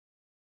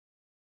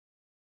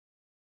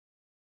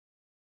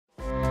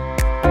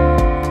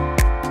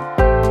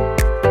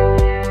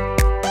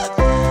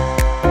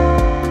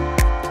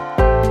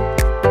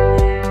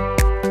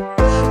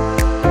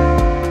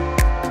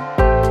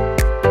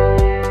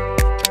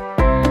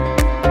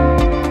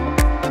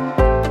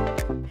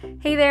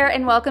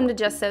and welcome to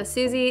Just So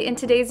Susie. In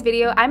today's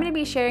video, I'm going to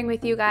be sharing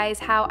with you guys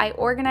how I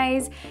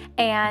organize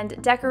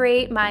and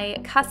decorate my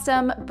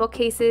custom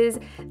bookcases.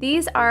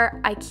 These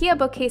are IKEA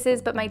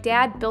bookcases, but my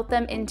dad built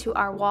them into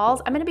our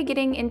walls. I'm going to be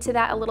getting into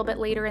that a little bit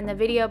later in the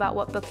video about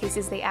what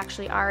bookcases they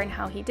actually are and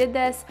how he did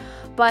this.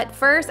 But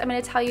first, I'm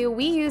going to tell you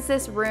we use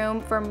this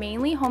room for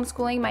mainly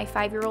homeschooling my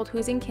 5-year-old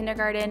who's in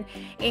kindergarten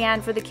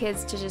and for the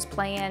kids to just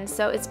play in.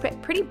 So it's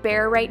pretty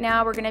bare right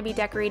now. We're going to be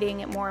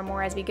decorating it more and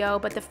more as we go,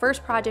 but the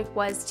first project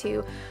was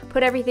to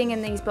put everything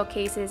in these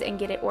bookcases and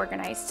get it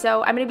organized.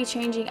 So I'm going to be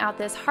changing out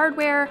this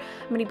hardware.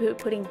 I'm going to be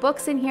putting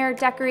books in here,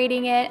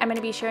 decorating it. I'm going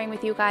to be sharing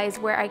with you guys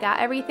where I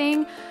got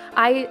everything.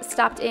 I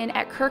stopped in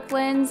at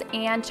Kirkland's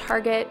and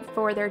Target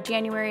for their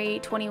January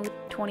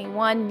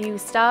 2021 new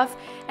stuff,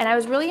 and I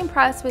was really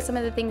impressed with some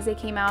of the things that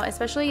came out,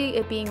 especially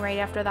it being right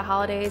after the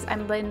holidays.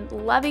 I've been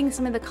loving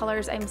some of the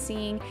colors I'm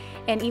seeing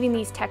and even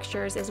these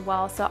textures as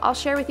well. So I'll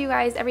share with you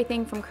guys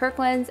everything from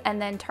Kirkland's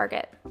and then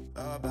Target.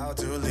 About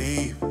to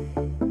leave,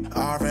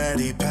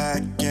 already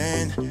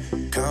packing,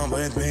 come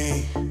with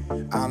me,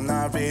 I'm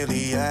not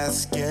really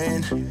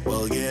asking,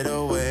 we'll get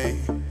away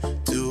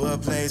to a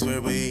place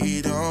where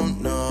we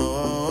don't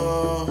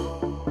know,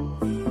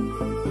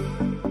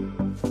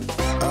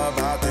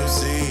 about to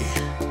see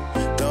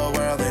the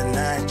world in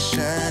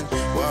action,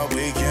 what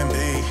we can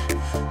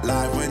be,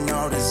 life with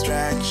no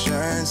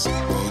distractions,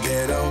 we'll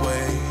get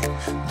away,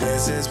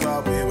 this is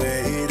what we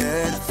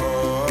waited for.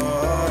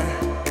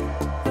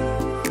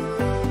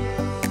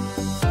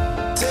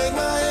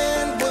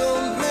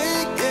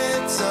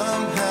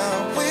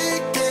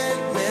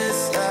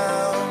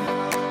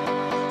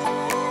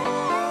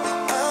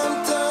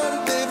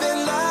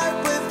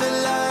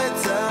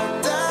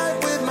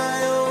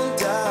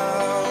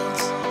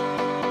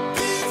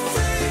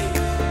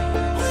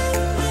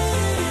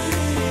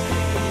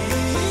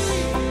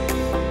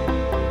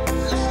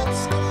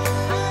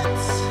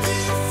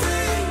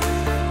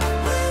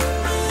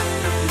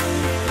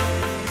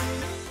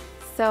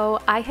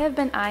 So I have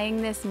been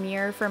eyeing this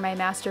mirror for my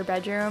master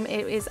bedroom.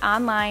 It is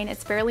online,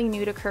 it's fairly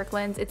new to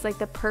Kirkland's. It's like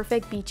the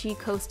perfect beachy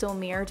coastal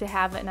mirror to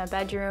have in a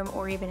bedroom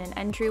or even an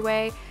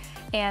entryway.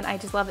 And I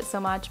just love it so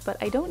much, but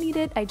I don't need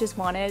it, I just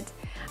want it.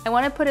 I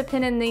want to put a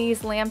pin in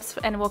these lamps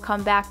and we'll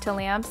come back to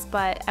lamps,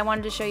 but I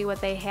wanted to show you what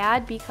they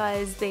had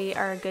because they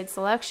are a good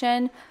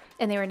selection.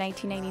 And they were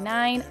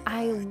 $19.99.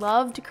 I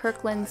loved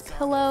Kirkland's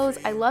pillows.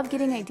 I love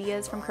getting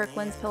ideas from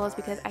Kirkland's pillows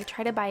because I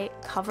try to buy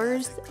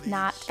covers,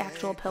 not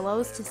actual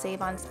pillows, to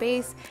save on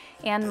space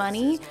and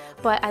money.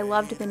 But I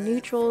loved the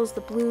neutrals, the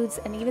blues,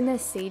 and even the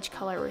sage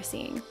color we're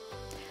seeing.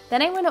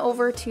 Then I went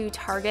over to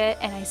Target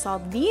and I saw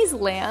these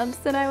lamps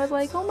and I was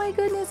like, oh my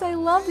goodness, I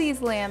love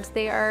these lamps.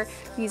 They are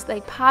these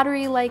like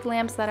pottery-like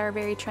lamps that are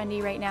very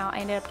trendy right now. I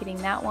ended up getting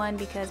that one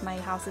because my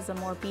house is a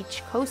more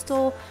beach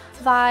coastal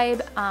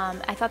vibe.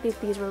 I thought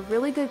these were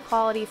really good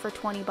quality for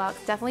 20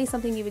 bucks. Definitely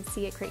something you would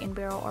see at Crate &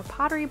 Barrel or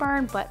Pottery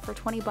Barn, but for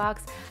 20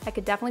 bucks, I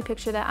could definitely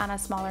picture that on a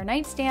smaller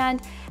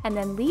nightstand. And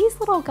then these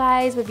little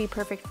guys would be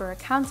perfect for a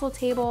console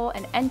table,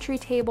 an entry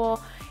table,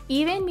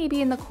 even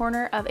maybe in the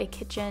corner of a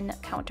kitchen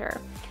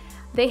counter.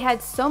 They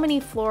had so many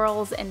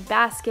florals and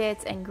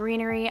baskets and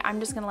greenery. I'm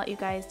just gonna let you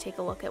guys take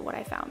a look at what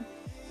I found.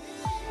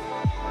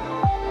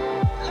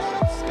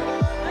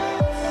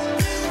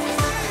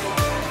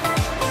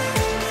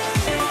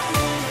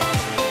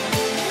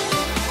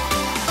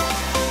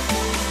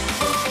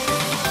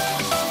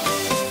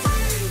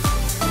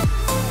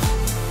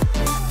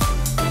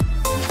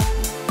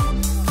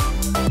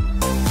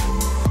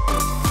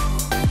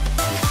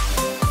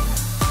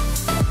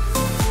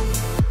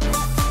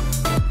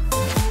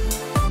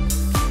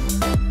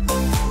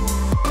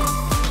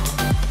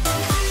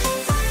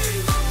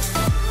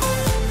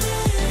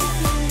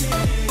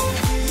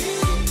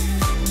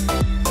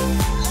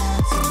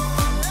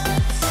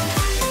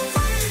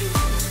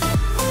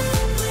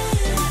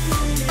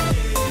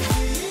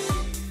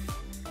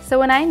 So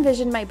when I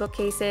envisioned my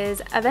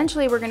bookcases,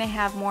 eventually we're going to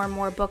have more and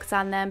more books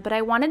on them, but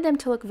I wanted them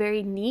to look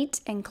very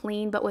neat and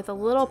clean, but with a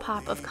little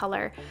pop of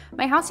color.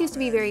 My house used to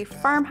be very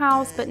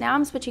farmhouse, but now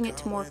I'm switching it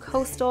to more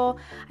coastal.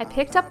 I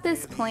picked up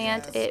this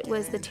plant. It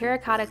was the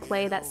terracotta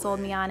clay that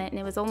sold me on it, and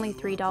it was only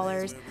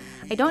 $3.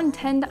 I don't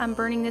intend on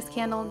burning this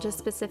candle, just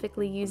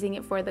specifically using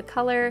it for the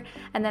color.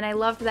 And then I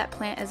loved that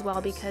plant as well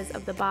because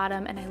of the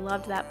bottom, and I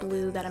loved that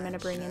blue that I'm going to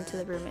bring into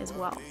the room as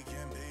well.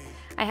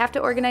 I have to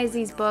organize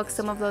these books.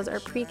 Some of those are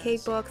pre-K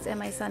books and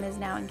my son is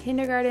now in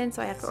kindergarten,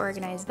 so I have to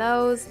organize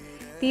those.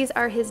 These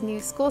are his new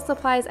school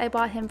supplies I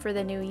bought him for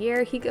the new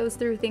year. He goes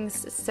through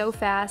things so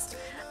fast.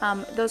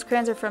 Those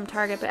crayons are from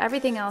Target, but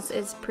everything else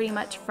is pretty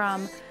much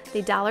from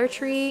the Dollar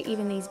Tree.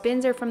 Even these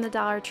bins are from the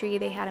Dollar Tree.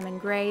 They had them in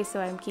gray,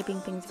 so I'm keeping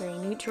things very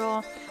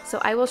neutral. So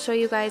I will show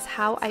you guys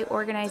how I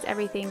organize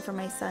everything for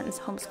my son's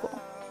homeschool.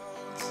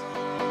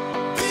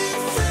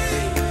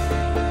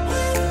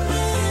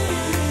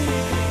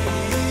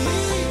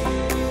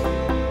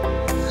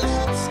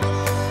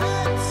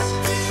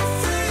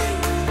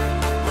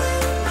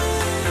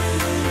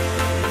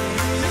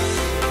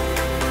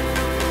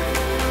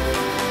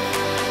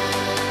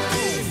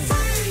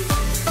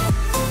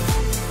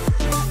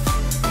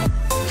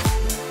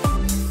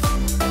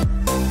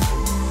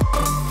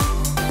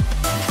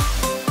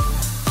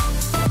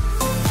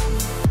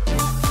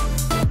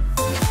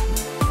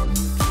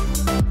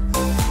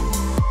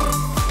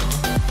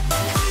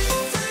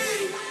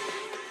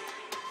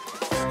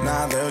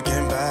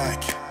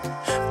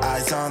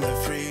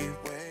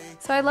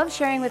 So I love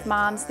sharing with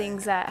moms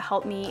things that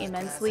help me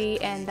immensely,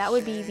 and that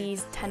would be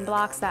these 10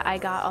 blocks that I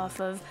got off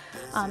of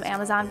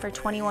Amazon for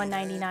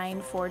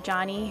 $21.99 for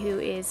Johnny, who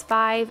is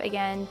 5.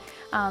 Again,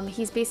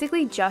 he's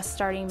basically just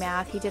starting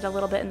math. He did a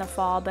little bit in the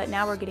fall, but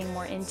now we're getting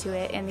more into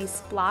it, and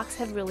these blocks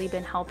have really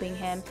been helping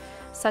him.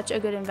 Such a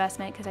good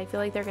investment because I feel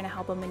like they're going to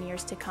help him in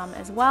years to come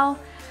as well.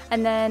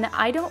 And then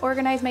I don't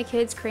organize my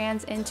kids'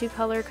 crayons into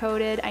color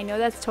coded. I know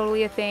that's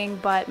totally a thing,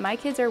 but my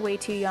kids are way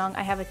too young.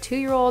 I have a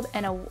 2-year-old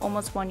and a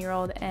almost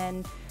 1-year-old,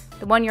 and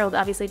the 1-year-old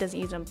obviously doesn't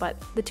use them, but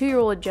the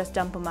 2-year-old would just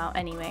dump them out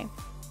anyway.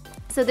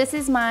 So this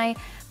is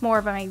more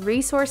of my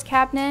resource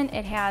cabinet.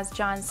 It has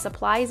John's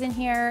supplies in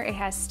here. It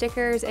has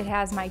stickers. It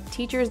has my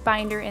teacher's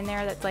binder in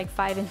there that's like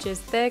 5 inches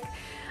thick.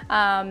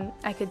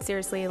 I could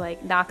seriously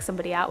like knock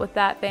somebody out with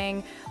that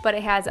thing, but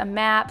it has a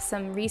map,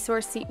 some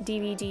resource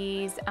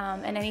DVDs,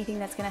 and anything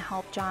that's going to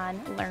help John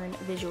learn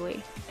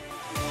visually.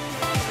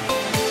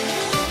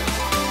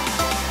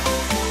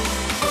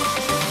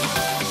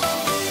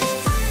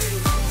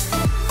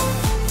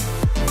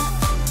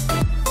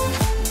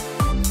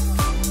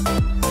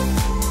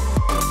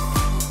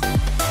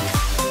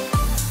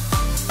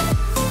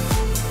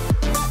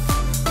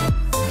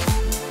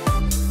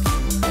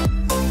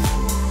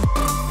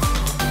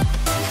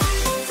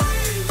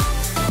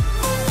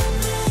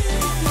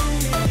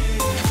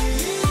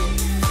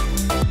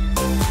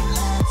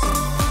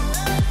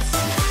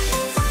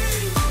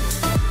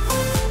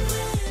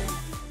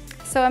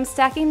 So I'm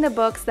stacking the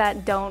books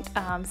that don't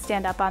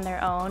stand up on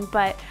their own,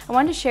 but I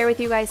wanted to share with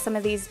you guys some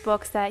of these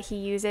books that he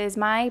uses.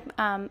 My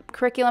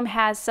curriculum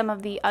has some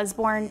of the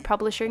Usborne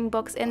publishing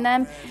books in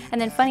them, and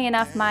then funny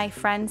enough, my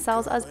friend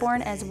sells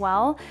Usborne as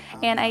well,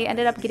 and I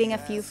ended up getting a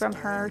few from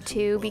her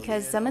too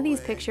because some of these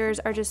pictures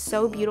are just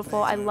so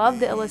beautiful. I love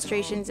the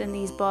illustrations in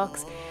these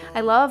books. I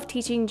love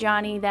teaching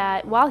Johnny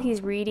that while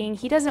he's reading,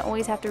 he doesn't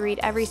always have to read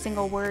every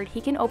single word. He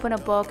can open a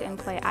book and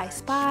play I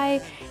Spy.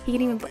 He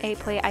can even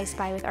play I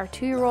Spy with our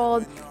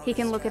 2-year-old. He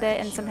can look at it,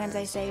 and sometimes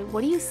I say,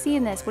 what do you see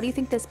in this? What do you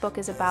think this book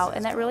is about?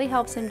 And that really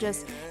helps him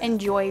just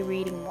enjoy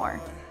reading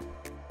more.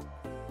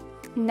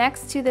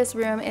 Next to this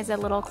room is a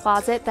little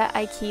closet that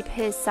I keep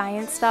his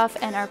science stuff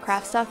and our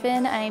craft stuff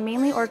in. I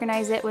mainly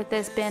organize it with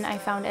this bin I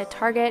found at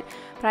Target,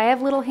 but I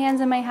have little hands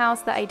in my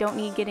house that I don't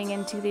need getting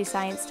into the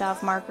science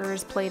stuff,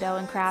 markers, Play-Doh,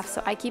 and crafts,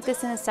 so I keep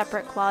this in a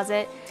separate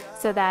closet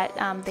so that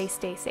they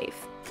stay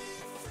safe.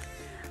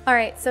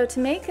 Alright, so to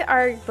make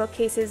our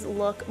bookcases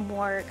look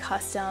more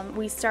custom,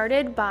 we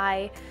started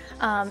by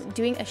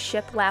doing a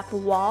shiplap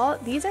wall.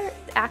 These are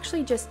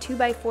actually just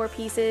 2x4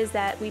 pieces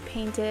that we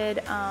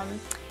painted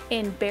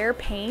in Behr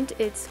paint.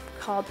 It's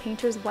called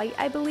Painter's White,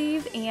 I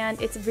believe,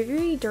 and it's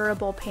very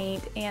durable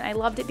paint, and I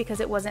loved it because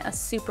it wasn't a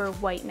super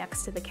white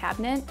next to the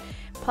cabinet.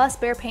 Plus,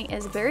 Behr paint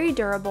is very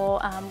durable,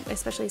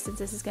 especially since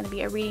this is going to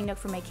be a reading nook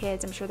for my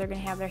kids. I'm sure they're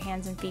going to have their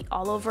hands and feet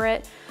all over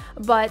it.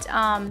 But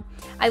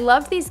I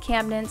loved these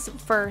cabinets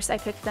first. I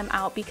picked them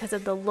out because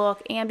of the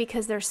look and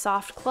because they're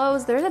soft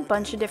close. There's a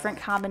bunch of different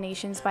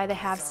combinations by the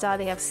Havsta.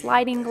 They have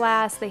sliding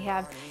glass.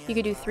 You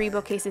could do 3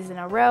 bookcases in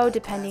a row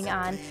depending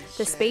on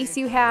the space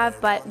you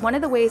have. But one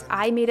of the ways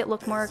I made it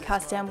look more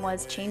custom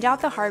was change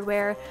out the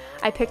hardware.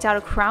 I picked out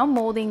a crown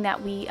molding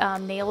that we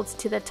nailed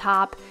to the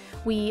top.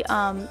 We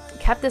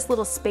kept this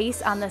little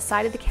space on the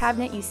side of the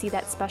cabinet. You see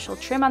that special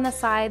trim on the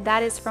side.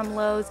 That is from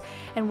Lowe's.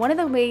 And one of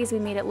the ways we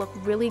made it look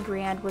really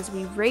grand was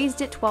we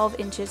raised it 12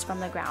 inches from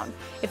the ground.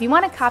 If you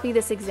want to copy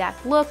this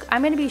exact look,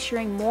 I'm going to be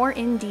sharing more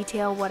in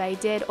detail what I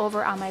did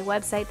over on my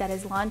website that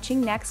is launching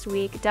next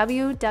week,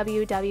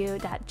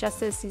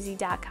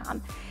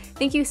 www.justasusie.com.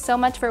 Thank you so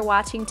much for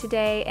watching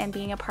today and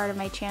being a part of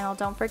my channel.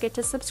 Don't forget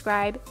to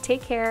subscribe.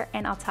 Take care,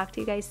 and I'll talk to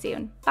you guys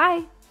soon.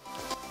 Bye!